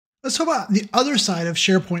Let's talk about the other side of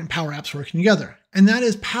SharePoint and Power Apps working together, and that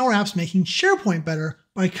is Power Apps making SharePoint better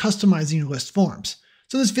by customizing your list forms.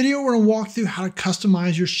 So in this video, we're going to walk through how to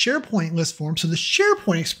customize your SharePoint list form so the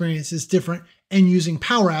SharePoint experience is different and using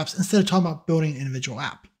Power Apps instead of talking about building an individual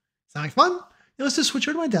app. Sound like fun? Now let's just switch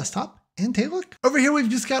over to my desktop and take a look. Over here, we've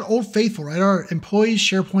just got Old Faithful, right? Our employees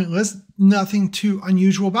SharePoint list, nothing too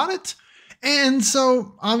unusual about it. And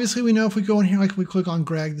so obviously we know if we go in here, like we click on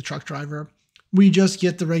Greg, the truck driver, we just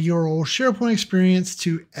get the regular old SharePoint experience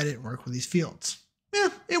to edit and work with these fields. Yeah,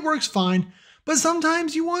 it works fine, but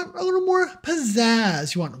sometimes you want a little more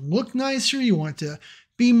pizzazz. You want to look nicer. You want to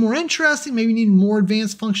be more interesting. Maybe you need more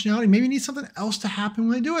advanced functionality. Maybe you need something else to happen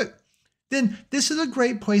when I do it. Then this is a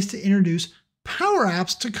great place to introduce Power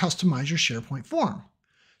Apps to customize your SharePoint form.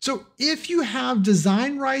 So if you have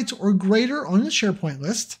design rights or greater on the SharePoint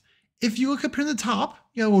list, if you look up here in the top,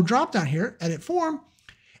 you got a little drop down here, edit form.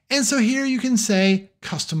 And so here you can say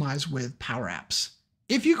customize with Power Apps.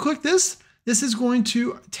 If you click this, this is going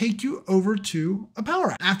to take you over to a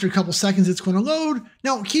Power App. After a couple seconds, it's going to load.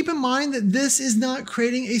 Now, keep in mind that this is not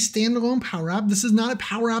creating a standalone Power App. This is not a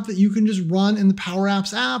Power App that you can just run in the Power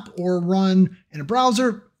Apps app or run in a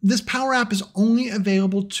browser. This Power App is only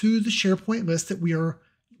available to the SharePoint list that we are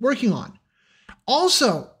working on.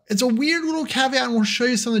 Also, it's a weird little caveat, and we'll show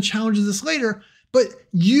you some of the challenges of this later, but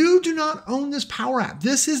you do not own this Power App.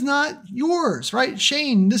 This is not yours, right?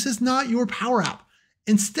 Shane, this is not your Power App.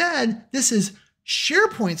 Instead, this is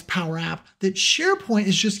SharePoint's Power App that SharePoint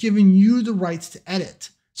is just giving you the rights to edit.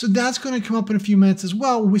 So that's going to come up in a few minutes as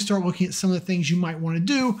well when we start looking at some of the things you might want to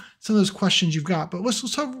do, some of those questions you've got. But let's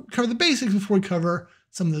cover the basics before we cover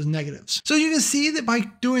some of those negatives. So you can see that by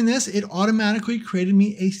doing this, it automatically created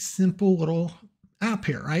me a simple little app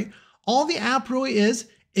here, right? All the app really is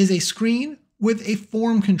a screen with a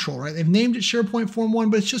form control, right? They've named it SharePoint Form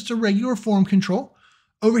 1, but it's just a regular form control.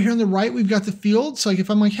 Over here on the right, we've got the fields. So like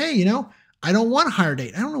if I'm like, hey, I don't want hire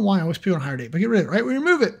date. I don't know why I always put on hire date, but get rid of it, right? We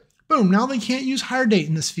remove it. Boom, now they can't use hire date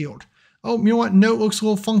in this field. Oh, you know what? Note looks a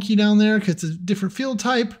little funky down there because it's a different field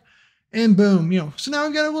type. And boom, so now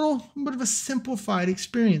we've got a little bit of a simplified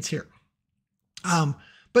experience here.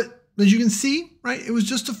 But as you can see, right, it was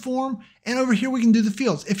just a form. And over here, we can do the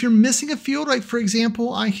fields. If you're missing a field, like for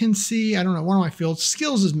example, I can see, I don't know, one of my fields,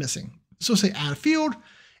 skills is missing. So say add a field,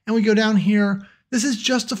 and we go down here. This is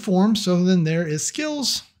just a form. So then there is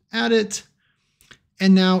skills, add it.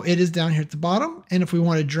 And now it is down here at the bottom. And if we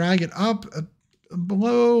want to drag it up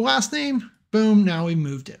below last name, boom, now we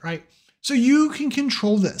moved it, right? So you can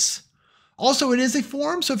control this. Also, it is a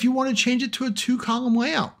form. So if you want to change it to a 2-column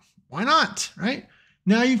layout, why not, right?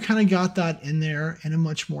 Now you've kind of got that in there in a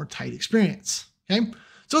much more tight experience, okay?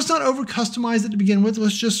 So let's not over customize it to begin with.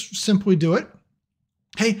 Let's just simply do it.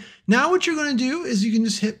 Okay, now what you're going to do is you can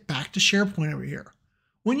just hit back to SharePoint over here.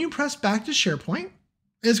 When you press back to SharePoint,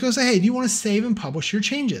 it's going to say, hey, do you want to save and publish your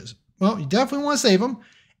changes? Well, you definitely want to save them,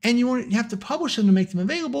 and you have to publish them to make them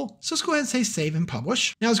available. So let's go ahead and say save and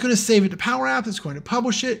publish. Now it's going to save it to Power App. It's going to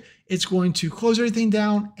publish it. It's going to close everything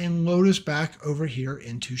down and load us back over here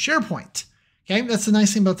into SharePoint. Okay, that's the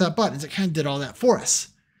nice thing about that button is it kind of did all that for us.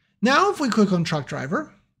 Now, if we click on truck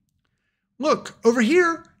driver, look over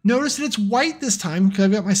here, notice that it's white this time because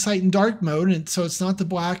I've got my site in dark mode, and so it's not the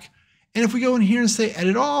black. And if we go in here and say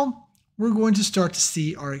edit all, we're going to start to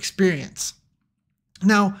see our experience.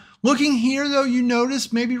 Now, looking here though, you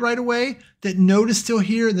notice maybe right away that note is still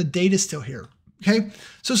here and the date is still here. Okay,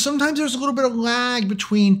 so sometimes there's a little bit of lag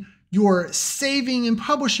between your saving and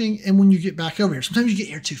publishing and when you get back over here. Sometimes you get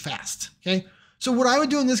here too fast, okay? So what I would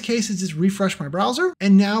do in this case is just refresh my browser.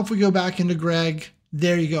 And now if we go back into Greg,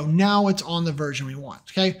 there you go. Now it's on the version we want,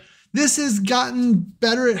 okay? This has gotten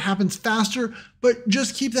better. It happens faster, but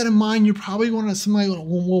just keep that in mind. You probably want to some like a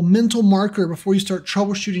little mental marker before you start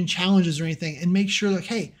troubleshooting challenges or anything and make sure like,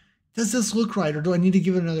 hey, does this look right? Or do I need to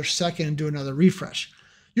give it another second and do another refresh?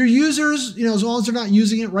 Your users, as long as they're not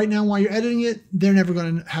using it right now while you're editing it, they're never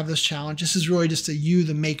going to have this challenge. This is really just a you,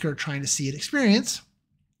 the maker, trying to see it experience.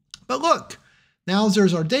 But look, now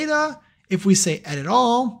there's our data. If we say edit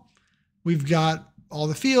all, we've got all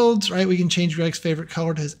the fields, right? We can change Greg's favorite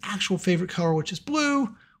color to his actual favorite color, which is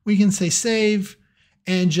blue. We can say save,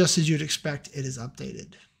 and just as you'd expect, it is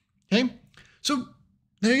updated. Okay, so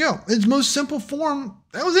there you go. It's most simple form.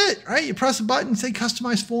 That was it, right? You press a button, say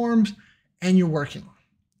customize forms, and you're working.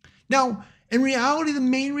 Now, in reality, the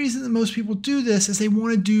main reason that most people do this is they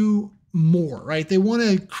want to do more, right? They want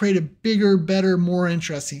to create a bigger, better, more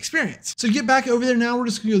interesting experience. So to get back over there now, we're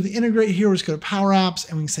just going to go to the integrate here. We're just go to Power Apps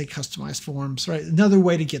and we can say customize forms, right? Another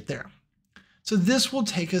way to get there. So this will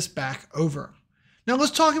take us back over. Now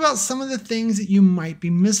let's talk about some of the things that you might be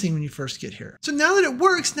missing when you first get here. So now that it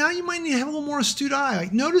works, now you might need to have a little more astute eye.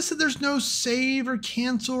 Like notice that there's no save or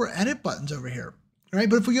cancel or edit buttons over here, right?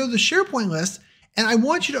 But if we go to the SharePoint list, and I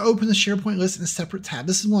want you to open the SharePoint list in a separate tab.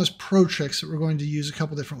 This is one of those pro tricks that we're going to use a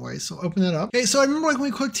couple different ways. So open that up. Okay, so I remember like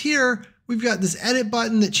when we clicked here, we've got this edit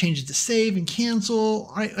button that changes to save and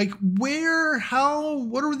cancel, right? Like where, how,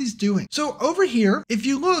 what are these doing? So over here, if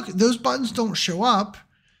you look, those buttons don't show up,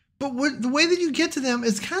 but the way that you get to them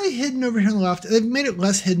is kind of hidden over here on the left. They've made it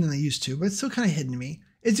less hidden than they used to, but it's still kind of hidden to me.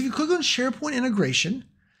 It's if you click on SharePoint integration,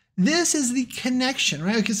 this is the connection,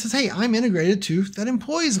 right? Like it says, hey, I'm integrated to that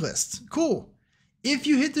employees list. Cool. If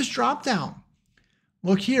you hit this drop down,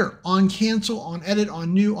 look here, on cancel, on edit,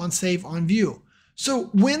 on new, on save, on view.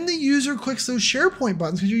 So when the user clicks those SharePoint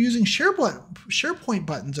buttons, because you're using SharePoint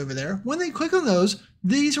buttons over there, when they click on those,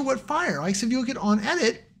 these are what fire. Like so if you look at on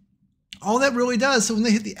edit, all that really does, so when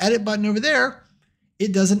they hit the edit button over there,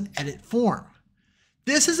 it does an edit form.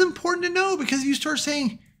 This is important to know because you start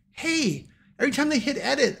saying, hey, every time they hit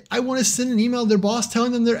edit, I want to send an email to their boss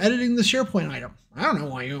telling them they're editing the SharePoint item. I don't know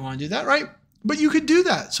why you want to do that, right? But you could do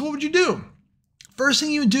that. So what would you do? First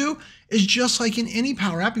thing you would do is just like in any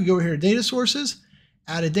Power App, you go over here to data sources,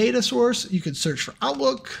 add a data source. You could search for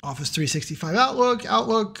Outlook, Office 365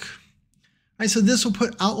 Outlook. Right, so this will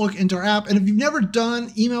put Outlook into our app. And if you've never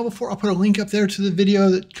done email before, I'll put a link up there to the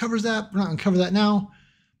video that covers that. We're not gonna cover that now.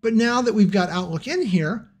 But now that we've got Outlook in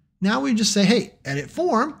here, now we just say, hey, edit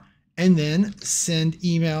form, and then send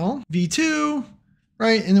email v2,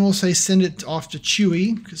 right? And then we'll say send it off to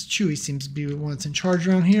Chewy, because Chewy seems to be the one that's in charge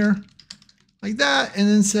around here, like that. And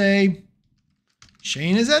then say,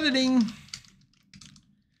 Shane is editing,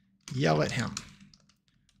 yell at him.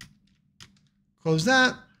 Close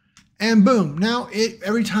that, and boom. Now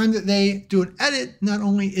every time that they do an edit, not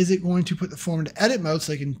only is it going to put the form into edit mode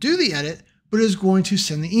so they can do the edit, but it is going to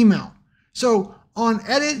send the email. So on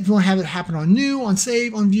edit, if you want to have it happen on new, on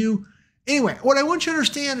save, on view. Anyway, what I want you to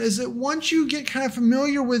understand is that once you get kind of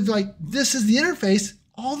familiar with like, this is the interface,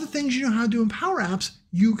 all the things you know how to do in Power Apps,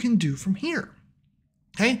 you can do from here,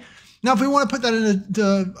 okay? Now, if we want to put that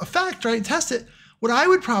into effect, right, test it, what I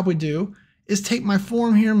would probably do is take my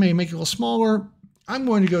form here, maybe make it a little smaller. I'm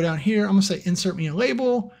going to go down here, I'm gonna say insert me a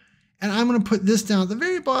label, and I'm gonna put this down at the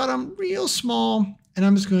very bottom, real small, and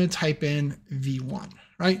I'm just gonna type in V1,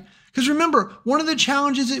 right? Because remember, one of the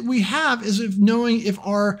challenges that we have is of knowing if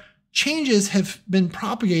our changes have been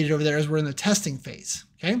propagated over there as we're in the testing phase,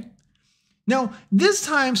 okay? Now, this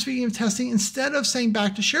time, speaking of testing, instead of saying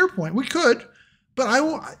back to SharePoint, we could, but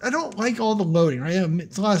I don't like all the loading, right?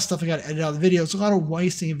 It's a lot of stuff I gotta edit out of the video. It's a lot of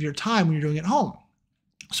wasting of your time when you're doing it at home.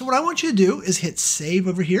 So what I want you to do is hit save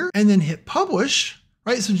over here and then hit publish,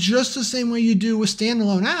 right? So just the same way you do with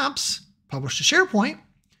standalone apps, publish to SharePoint.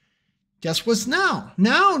 Guess what's now?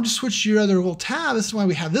 Now just switch to your other little tab. This is why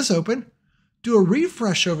we have this open. Do a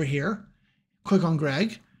refresh over here. Click on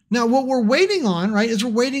Greg. Now what we're waiting on, right, is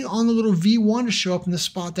we're waiting on the little V1 to show up in the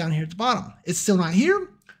spot down here at the bottom. It's still not here.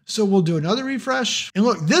 So we'll do another refresh. And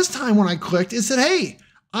look, this time when I clicked, it said, hey,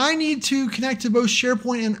 I need to connect to both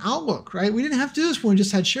SharePoint and Outlook, right? We didn't have to do this when we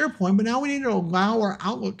just had SharePoint, but now we need to allow our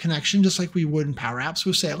Outlook connection just like we would in Power Apps.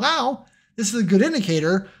 We'll say allow. This is a good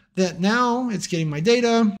indicator that now it's getting my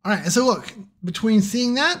data. All right, and so look, between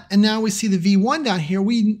seeing that and now we see the V1 down here,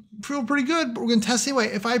 we feel pretty good, but we're gonna test anyway.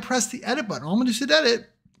 If I press the edit button, I'm gonna just hit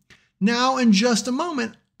edit. Now in just a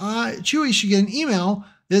moment, Chewy should get an email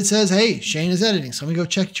that says, hey, Shane is editing. So let me go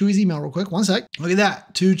check Chewy's email real quick. One sec. Look at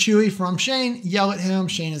that. To Chewy from Shane, yell at him,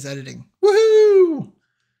 Shane is editing. Woohoo!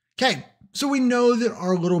 Okay, so we know that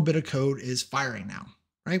our little bit of code is firing now,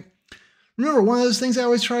 right? Remember, one of those things I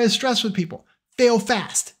always try to stress with people, fail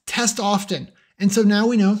fast, test often. And so now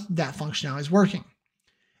we know that functionality is working.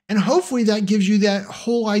 And hopefully that gives you that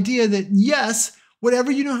whole idea that yes,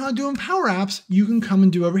 whatever you know how to do in Power Apps, you can come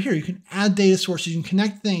and do over here. You can add data sources, you can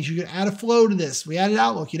connect things, you can add a flow to this. We added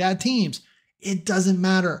Outlook, you'd add Teams. It doesn't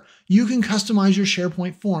matter. You can customize your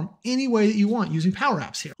SharePoint form any way that you want using Power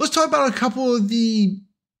Apps here. Let's talk about a couple of the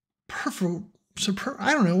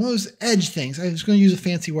I don't know, one of those edge things. I was going to use a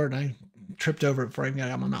fancy word and I tripped over it before I even got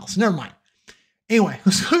it out of my mouth. So never mind. Anyway,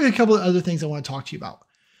 let's look at a couple of other things I want to talk to you about.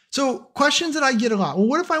 So questions that I get a lot. Well,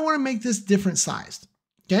 what if I want to make this different sized?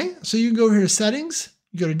 Okay, so you can go here to settings,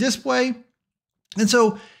 you go to display. And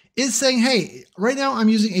so it's saying, hey, right now I'm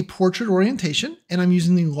using a portrait orientation and I'm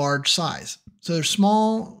using the large size. So there's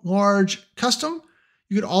small, large, custom.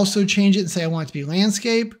 You could also change it and say, I want it to be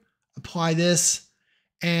landscape, apply this,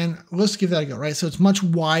 and let's give that a go, right? So it's much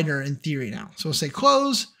wider in theory now. So we'll say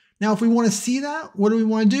close. Now, if we want to see that, what do we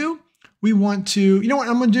want to do? We want to, you know what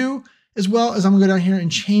I'm going to do as well as I'm gonna go down here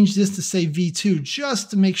and change this to say V2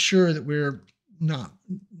 just to make sure that we're not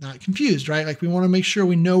confused, right? Like we wanna make sure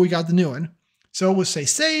we know we got the new one. So we'll say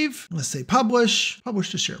save, let's say publish to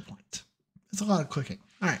SharePoint. It's a lot of clicking.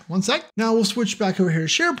 All right, one sec. Now we'll switch back over here to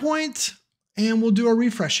SharePoint and we'll do a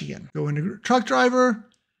refresh again. Go into truck driver.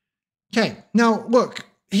 Okay, now look,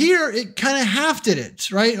 here it kind of half did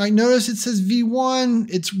it, right? Like notice it says V1,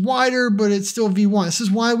 it's wider, but it's still V1. This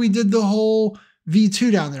is why we did the whole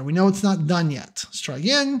V2 down there. We know it's not done yet. Let's try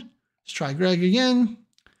again. Let's try Greg again.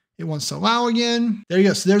 It wants to allow again. There you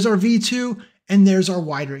go. So there's our V2 and there's our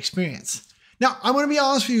wider experience. Now, I want to be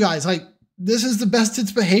honest with you guys, like this is the best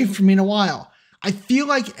it's behaved for me in a while. I feel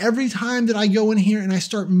like every time that I go in here and I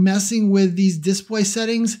start messing with these display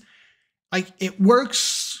settings, like it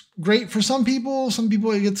works great for some people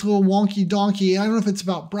it gets a little wonky donkey. I don't know if it's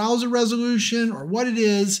about browser resolution or what it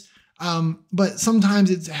is, but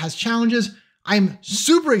sometimes it has challenges. I'm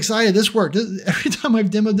super excited this worked. Every time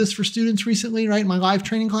I've demoed this for students recently, right, in my live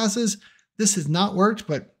training classes, this has not worked,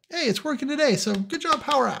 but hey, it's working today. So good job,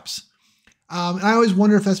 PowerApps. And I always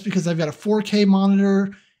wonder if that's because I've got a 4K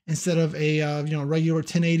monitor instead of a regular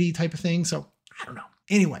 1080 type of thing. So I don't know.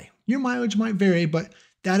 Anyway, your mileage might vary, but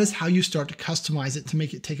that is how you start to customize it to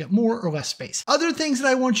make it take up more or less space. Other things that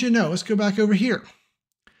I want you to know, let's go back over here.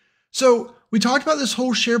 So we talked about this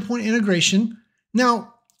whole SharePoint integration.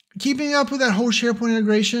 Now, keeping up with that whole SharePoint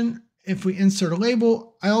integration, if we insert a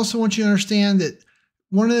label, I also want you to understand that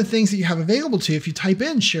one of the things that you have available to you, if you type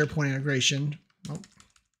in SharePoint integration,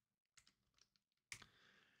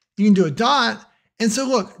 you can do a dot. And so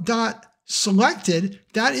look, dot selected,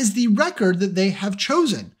 that is the record that they have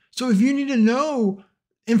chosen. So if you need to know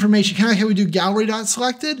information, kind of like how we do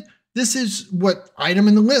gallery.selected, this is what item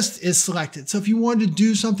in the list is selected. So if you wanted to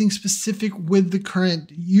do something specific with the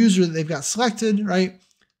current user that they've got selected, right?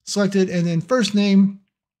 Selected and then first name.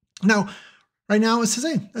 Now, right now it says,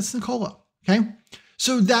 hey, that's Nicola, okay?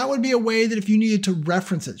 So that would be a way that if you needed to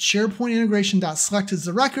reference it, SharePoint integration.select is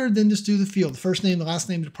the record, then just do the field, the first name, the last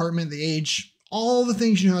name, the department, the age, all the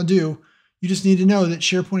things you know how to do. You just need to know that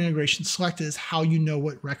SharePoint integration selected is how you know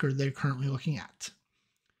what record they're currently looking at.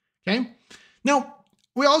 Okay. Now,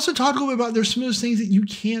 we also talked a little bit about there's some of those things that you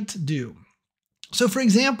can't do. So for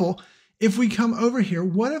example, if we come over here,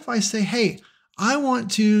 what if I say, hey, I want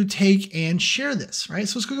to take and share this, right?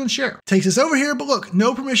 So let's click on share. Takes us over here, but look,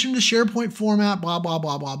 no permission to SharePoint format, blah, blah,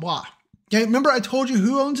 blah, blah, blah. Okay. Remember I told you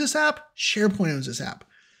who owns this app? SharePoint owns this app.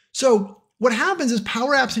 So what happens is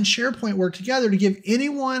PowerApps and SharePoint work together to give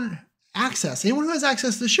anyone access. Anyone who has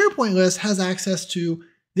access to the SharePoint list has access to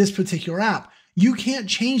this particular app. You can't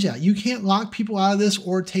change that. You can't lock people out of this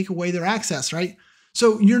or take away their access, right?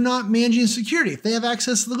 So you're not managing security. If they have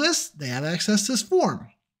access to the list, they have access to this form.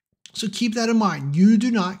 So keep that in mind. You do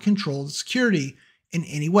not control the security in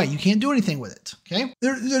any way. You can't do anything with it, okay?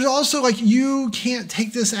 There's also like, you can't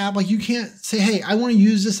take this app, like you can't say, hey, I want to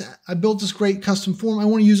use this. I built this great custom form. I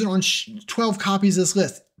want to use it on 12 copies of this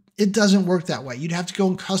list. It doesn't work that way. You'd have to go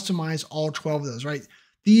and customize all 12 of those, right?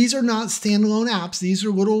 These are not standalone apps. These are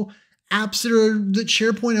little apps that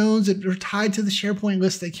SharePoint owns that are tied to the SharePoint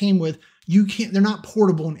list they came with. They're not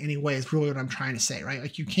portable in any way is really what I'm trying to say, right?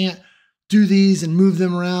 Like you can't do these and move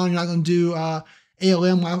them around. You're not going to do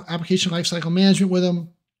ALM, application lifecycle management with them,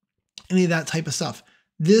 any of that type of stuff.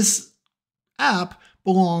 This app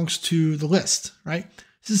belongs to the list, right?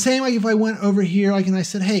 It's the same like if I went over here, like, and I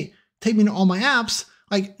said, hey, take me to all my apps.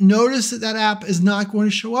 Like notice that that app is not going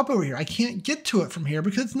to show up over here. I can't get to it from here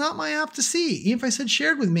because it's not my app to see. Even if I said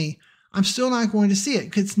shared with me, I'm still not going to see it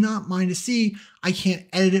because it's not mine to see. I can't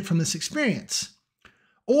edit it from this experience.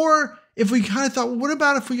 Or if we kind of thought, well, what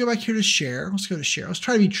about if we go back here to share? Let's go to share. Let's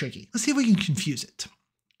try to be tricky. Let's see if we can confuse it,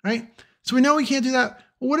 right? So we know we can't do that.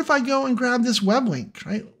 Well, what if I go and grab this web link,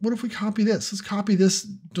 right? What if we copy this? Let's copy this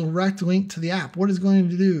direct link to the app. What is it going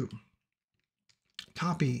to do?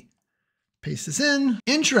 Copy. Paste this in.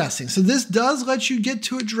 Interesting. So this does let you get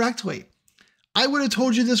to it directly. I would have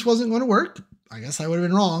told you this wasn't going to work. I guess I would have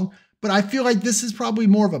been wrong, but I feel like this is probably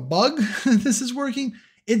more of a bug. This is working.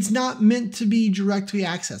 It's not meant to be directly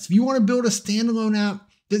accessed. If you want to build a standalone app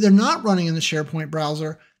that they're not running in the SharePoint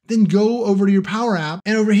browser, then go over to your Power App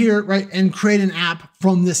and over here, right, and create an app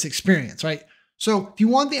from this experience, right? So if you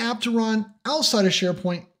want the app to run outside of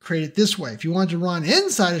SharePoint, create it this way. If you want it to run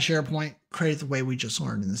inside of SharePoint, create it the way we just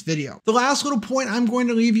learned in this video. The last little point I'm going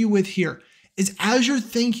to leave you with here is as you're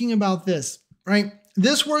thinking about this, right?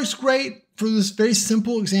 This works great for this very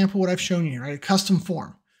simple example, what I've shown you here, right? A custom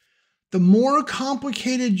form. The more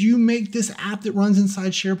complicated you make this app that runs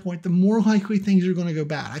inside SharePoint, the more likely things are going to go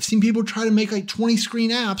bad. I've seen people try to make like 20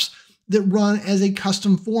 screen apps that run as a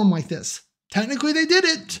custom form like this. Technically they did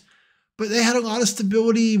it, but they had a lot of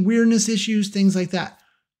stability, weirdness issues, things like that.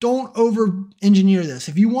 Don't over-engineer this.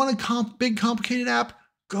 If you want a big, complicated app,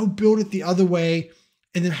 go build it the other way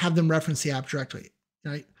and then have them reference the app directly,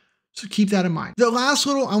 right? So keep that in mind. The last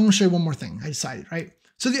little, I'm gonna show you one more thing I decided, right?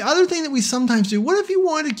 So the other thing that we sometimes do, what if you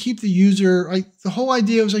wanted to keep the user, like the whole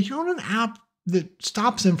idea was like, you want an app that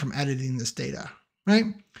stops them from editing this data, right?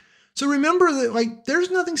 So remember that like, there's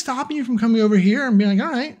nothing stopping you from coming over here and being like,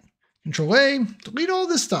 all right, Control A, delete all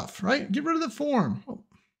this stuff, right? Get rid of the form.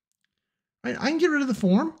 Right? I can get rid of the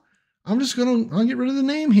form. I'll get rid of the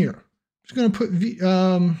name here. I'm just gonna put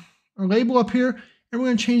a label up here and we're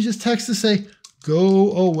gonna change this text to say,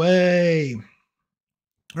 go away,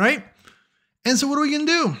 right? And so what are we gonna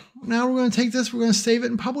do? Now we're gonna take this, we're gonna save it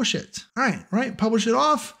and publish it. All right, publish it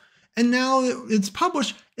off. And now that it's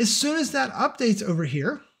published, as soon as that updates over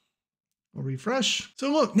here, we'll refresh.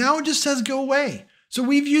 So look, now it just says go away. So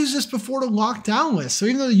we've used this before to lock down lists. So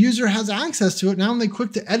even though the user has access to it, now when they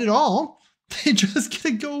click to edit all, they just get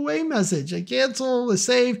a go away message. They cancel, they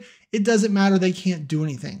save, it doesn't matter, they can't do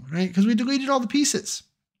anything, right? Because we deleted all the pieces.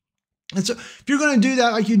 And so if you're gonna do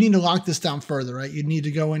that, like you need to lock this down further, right? You need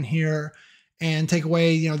to go in here and take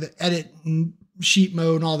away, the edit and sheet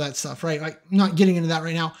mode and all that stuff, right? Like I'm not getting into that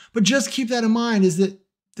right now, but just keep that in mind is that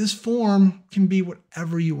this form can be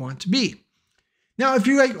whatever you want to be. Now, if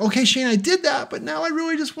you're like, okay, Shane, I did that, but now I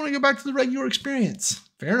really just want to go back to the regular experience.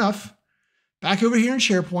 Fair enough. Back over here in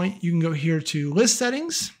SharePoint, you can go here to list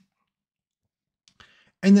settings.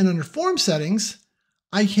 And then under form settings,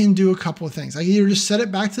 I can do a couple of things. I can either just set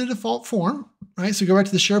it back to the default form, right? So go back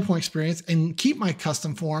to the SharePoint experience and keep my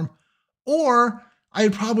custom form, or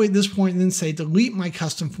I'd probably at this point then say delete my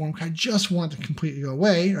custom form because I just want it to completely go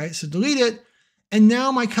away, right? So delete it. And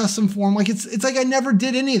now my custom form, like it's like I never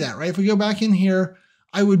did any of that, right? If we go back in here,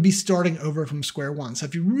 I would be starting over from square one. So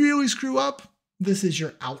if you really screw up, this is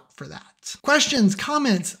your out for that. Questions,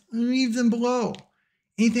 comments, leave them below.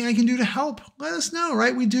 Anything I can do to help, let us know,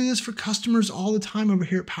 right? We do this for customers all the time over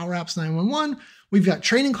here at PowerApps 911. We've got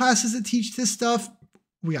training classes that teach this stuff.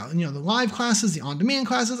 We got, the live classes, the on-demand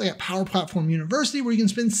classes. I got Power Platform University where you can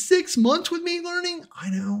spend 6 months with me learning. I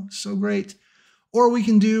know, so great. Or we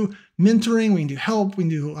can do mentoring, we can do help, we can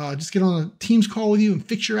do just get on a Teams call with you and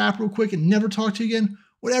fix your app real quick and never talk to you again.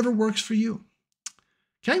 Whatever works for you.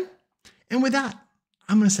 Okay? And with that,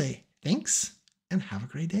 I'm going to say thanks and have a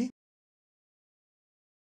great day.